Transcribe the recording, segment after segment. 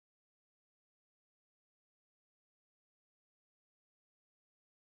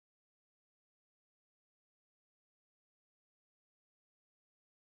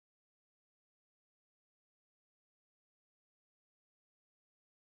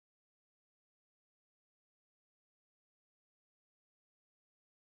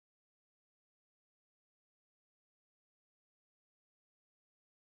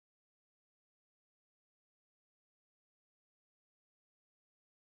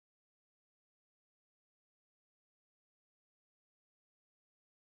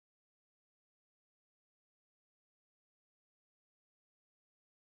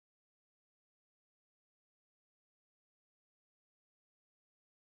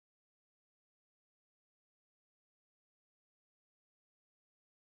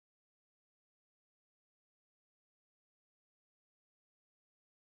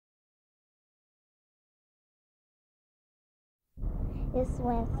It's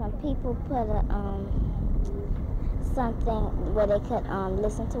when some people put a something where they could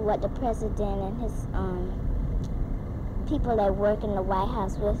listen to what the president and his people that work in the White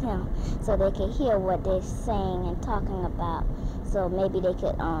House with him, so they could hear what they're saying and talking about. So maybe they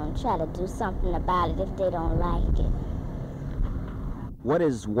could try to do something about it if they don't like it. What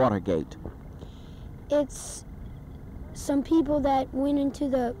is Watergate? It's some people that went into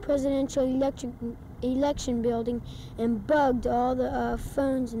the presidential election building and bugged all the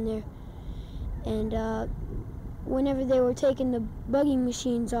phones in there. And whenever they were taking the bugging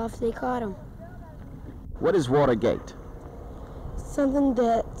machines off, they caught them. What is Watergate? Something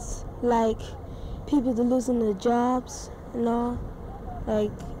that's like people that losing their jobs and all.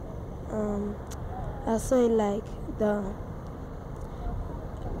 Like, I'll say like the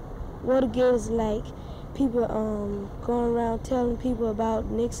Watergate is like people going around telling people about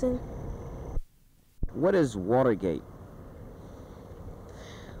Nixon. What is Watergate?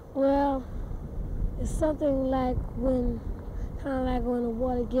 Well, it's something like kind of like when the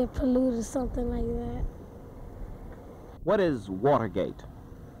water gets polluted, something like that. What is Watergate?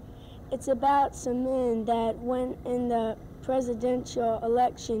 It's about some men that went in the presidential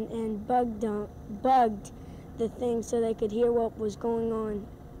election and bugged the thing so they could hear what was going on,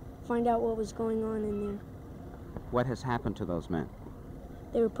 find out what was going on in there. What has happened to those men?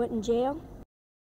 They were put in jail.